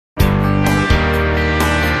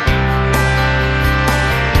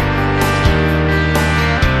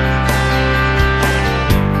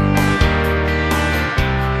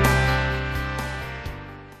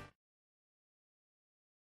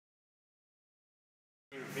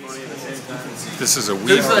This is a wheat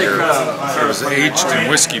beer. It was aged in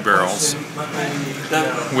whiskey barrels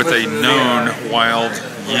with a known wild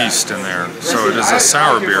yeast in there. So it is a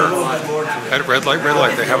sour beer. At Red Light,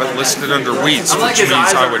 they have it listed under wheats, which means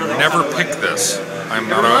I would never pick this. I'm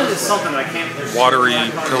not a watery,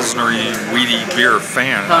 pilsnery, weedy beer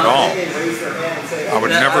fan at all. I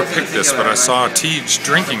would never pick this, but I saw Tej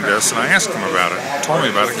drinking this, and I asked him about it. Told me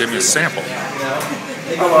about it, gave me a sample.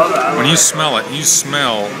 When you smell it, you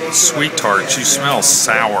smell sweet tarts, you smell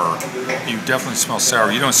sour. You definitely smell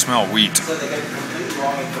sour. You don't smell wheat.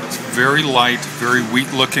 It's very light, very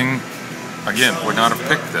wheat looking. Again, would not have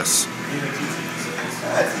picked this.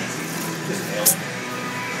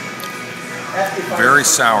 Very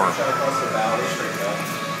sour.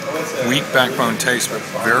 Wheat backbone taste, but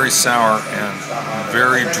very sour and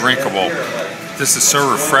very drinkable. This is so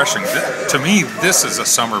refreshing. To me, this is a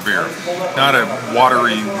summer beer, not a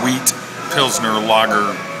watery wheat pilsner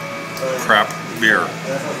lager crap beer.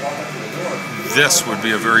 This would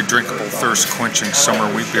be a very drinkable, thirst-quenching summer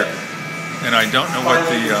wheat beer. And I don't know what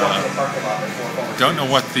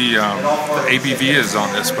the ABV is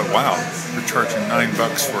on this, but wow, they're charging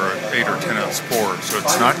 $9 for an 8 or 10 ounce pour, so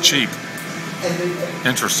it's not cheap.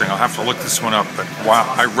 Interesting. I'll have to look this one up, but wow,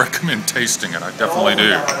 I recommend tasting it. I definitely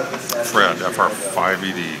do. Fred,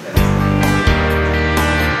 FR5ED.